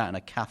 I was sat in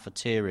a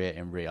cafeteria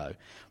in Rio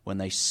when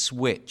they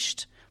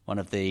switched one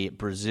of the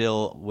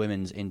Brazil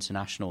women's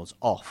internationals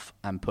off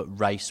and put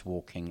race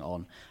walking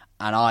on.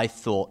 And I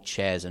thought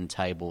chairs and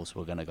tables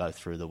were going to go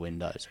through the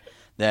windows.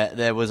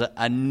 There was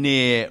a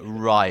near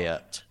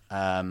riot,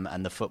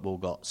 and the football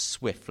got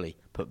swiftly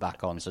put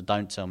back on. So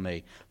don't tell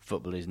me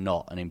football is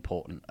not an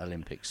important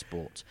Olympic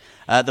sport.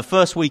 The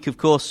first week, of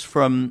course,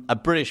 from a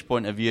British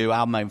point of view,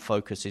 our main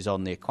focus is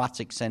on the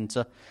aquatic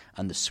centre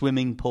and the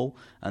swimming pool.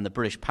 And the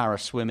British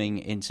Para-Swimming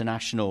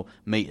International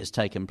meet has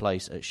taken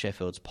place at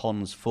Sheffield's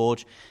Ponds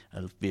Forge.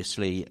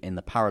 Obviously, in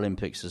the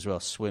Paralympics as well,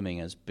 swimming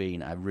has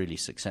been a really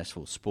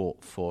successful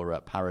sport for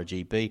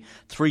Para-GB.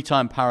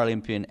 3-time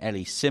Paralympian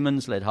Ellie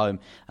Simmonds led home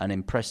an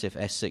impressive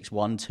S6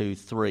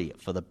 1-2-3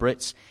 for the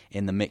Brits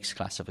in the mixed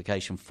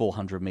classification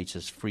 400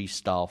 metres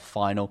freestyle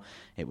final.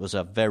 It was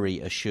a very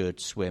assured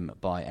swim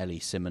by Ellie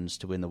Simmonds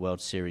to win the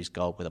World Series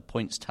gold with a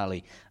points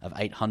tally of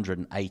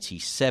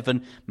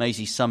 887.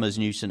 Maisie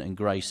Summers-Newton and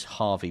Grace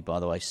Harvey, by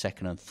the way,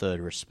 second and third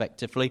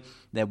respectively.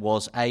 There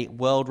was a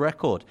world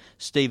record.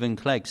 Stephen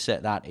Clegg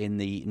set that in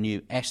the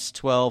new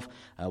S12,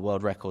 a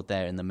world record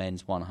there in the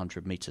men's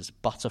 100 metres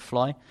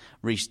butterfly.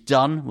 Rhys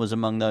Dunn was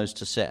among those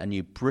to set a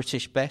new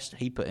British best.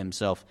 He put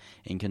himself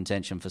in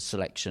contention for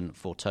selection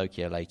for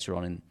Tokyo later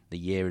on in the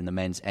year in the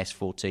men's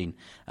S14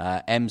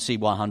 MC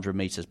 100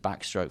 metres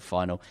backstroke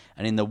final.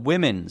 And in the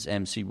women's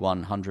MC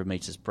 100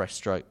 metres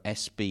breaststroke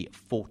SB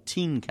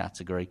 14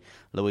 category,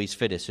 Louise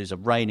Fiddis, who's a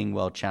reigning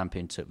world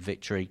champion, took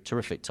victory.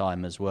 Terrific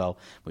time as well,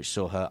 which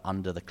saw her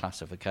under the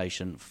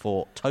classification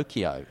for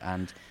Tokyo,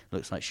 and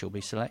looks like she'll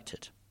be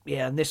selected.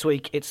 Yeah, and this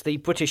week it's the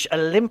British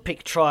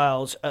Olympic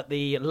trials at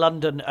the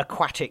London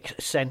Aquatic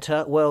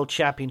Centre. World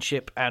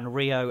Championship and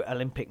Rio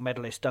Olympic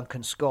medalist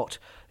Duncan Scott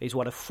is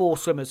one of 4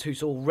 swimmers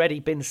who's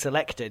already been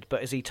selected.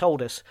 But as he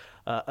told us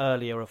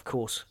earlier, of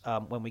course,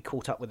 when we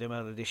caught up with him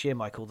earlier this year,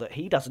 Michael, that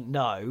he doesn't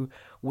know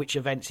which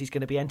events he's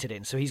going to be entered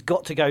in. So he's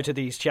got to go to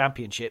these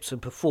championships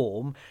and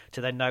perform to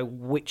then know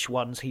which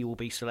ones he will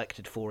be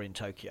selected for in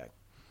Tokyo.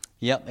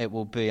 Yep, it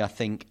will be, I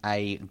think,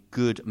 a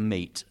good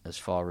meet as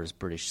far as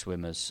British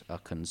swimmers are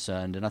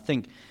concerned. And I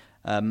think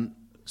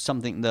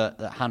something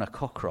that Hannah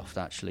Cockcroft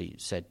actually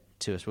said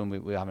to us when we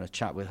were having a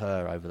chat with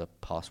her over the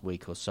past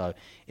week or so,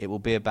 it will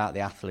be about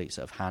the athletes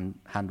that have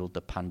handled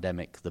the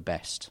pandemic the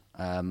best.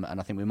 And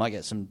I think we might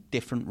get some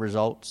different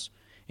results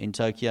in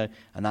Tokyo,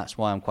 and that's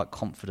why I'm quite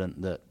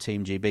confident that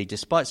Team GB,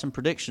 despite some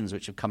predictions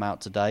which have come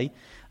out today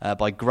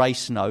by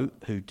Grace Note,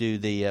 who do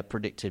the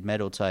predicted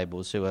medal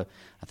tables, who are,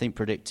 I think,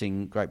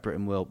 predicting Great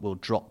Britain will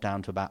drop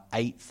down to about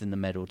 8th in the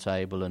medal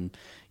table and,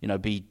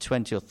 be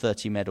 20 or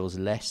 30 medals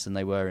less than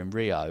they were in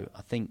Rio.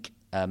 I think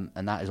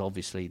and that is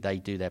obviously they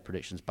do their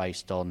predictions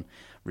based on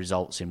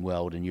results in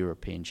World and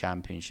European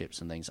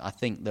Championships and things. I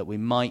think that we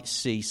might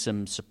see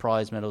some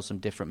surprise medals, some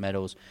different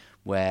medals,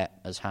 where,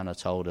 as Hannah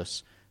told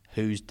us,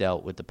 who's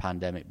dealt with the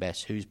pandemic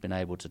best, who's been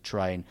able to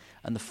train.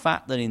 And the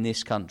fact that in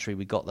this country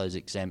we got those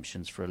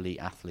exemptions for elite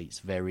athletes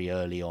very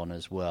early on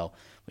as well,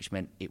 which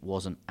meant it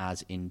wasn't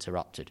as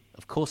interrupted.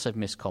 Of course, they've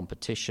missed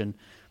competition,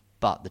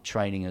 but the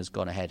training has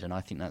gone ahead, and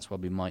I think that's why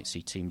we might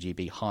see Team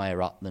GB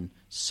higher up than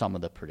some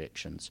of the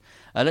predictions.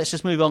 Let's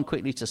just move on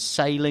quickly to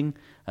sailing.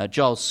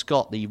 Giles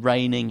Scott, the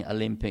reigning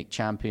Olympic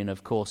champion,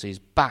 of course, is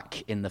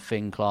back in the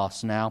Finn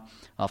class now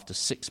after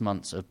 6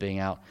 months of being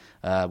out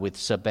with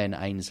Sir Ben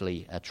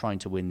Ainsley trying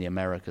to win the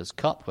America's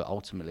Cup, where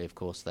ultimately, of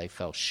course, they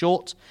fell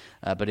short.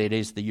 But it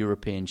is the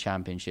European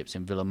Championships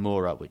in Vila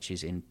Moura, which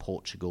is in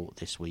Portugal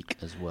this week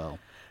as well.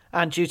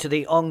 And due to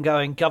the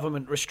ongoing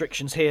government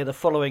restrictions here, the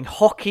following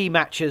hockey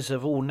matches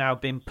have all now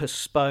been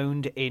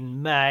postponed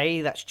in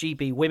May. That's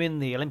GB women,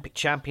 the Olympic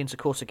champions, of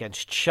course,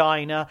 against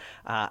China,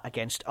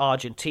 against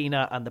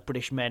Argentina, and the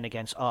British men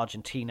against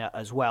Argentina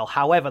as well.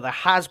 However, there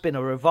has been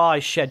a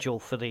revised schedule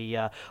for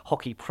the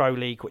Hockey Pro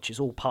League, which is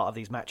all part of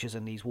these matches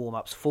and these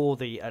warm-ups for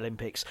the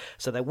Olympics.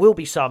 So there will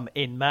be some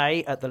in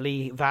May at the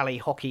Lee Valley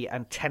Hockey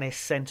and Tennis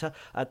Centre.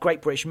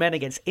 Great British men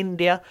against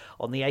India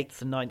on the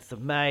 8th and 9th of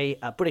May.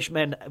 British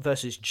men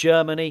versus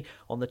Germany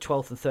on the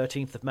 12th and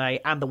 13th of May,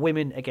 and the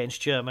women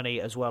against Germany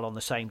as well on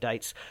the same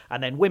dates,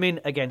 and then women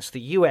against the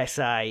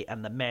USA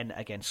and the men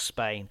against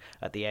Spain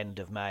at the end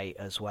of May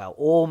as well.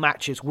 All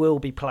matches will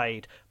be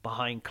played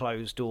behind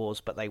closed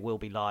doors, but they will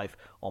be live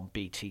on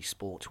BT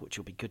Sport, which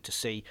will be good to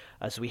see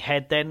as we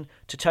head then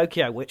to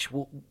Tokyo, which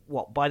will,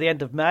 by the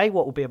end of May,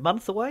 will be a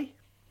month away?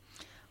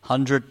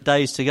 100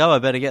 days to go. I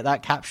better get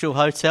that capsule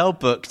hotel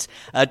booked.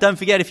 Don't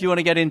forget, if you want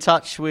to get in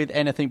touch with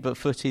Anything But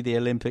Footy, the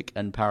Olympic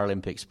and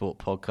Paralympic Sport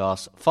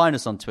podcast, find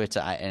us on Twitter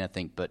at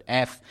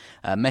AnythingButF.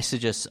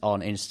 Message us on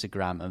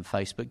Instagram and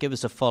Facebook. Give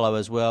us a follow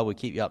as well. We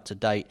keep you up to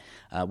date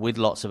with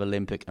lots of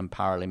Olympic and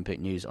Paralympic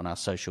news on our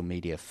social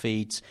media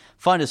feeds.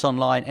 Find us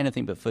online,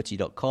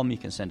 anythingbutfooty.com. You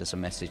can send us a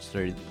message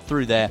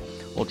through there,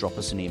 or drop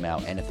us an email,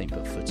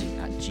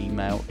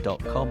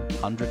 anythingbutfooty@gmail.com.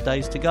 100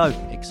 days to go.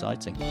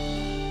 Exciting.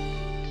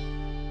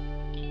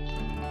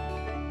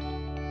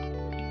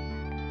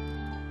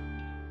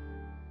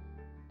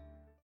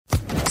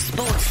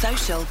 Sports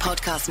Social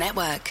Podcast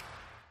Network.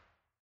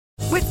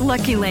 With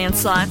Lucky Land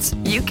Slots,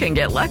 you can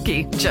get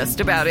lucky just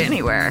about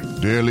anywhere.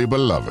 Dearly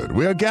beloved,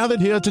 we are gathered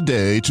here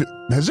today to...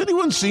 Has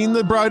anyone seen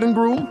the bride and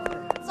groom?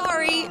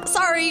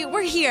 Sorry,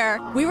 we're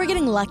here. We were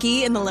getting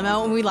lucky in the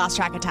limo and we lost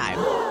track of time.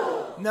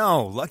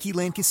 No, Lucky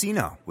Land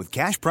Casino, with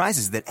cash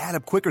prizes that add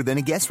up quicker than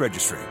a guest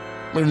registry.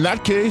 In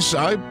that case,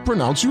 I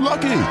pronounce you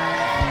lucky.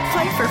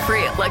 Play for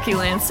free at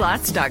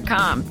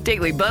LuckyLandSlots.com.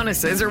 Daily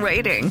bonuses are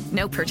waiting.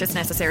 No purchase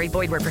necessary.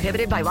 Void where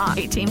prohibited by law.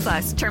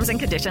 18+. Terms and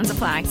conditions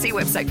apply. See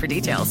website for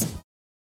details.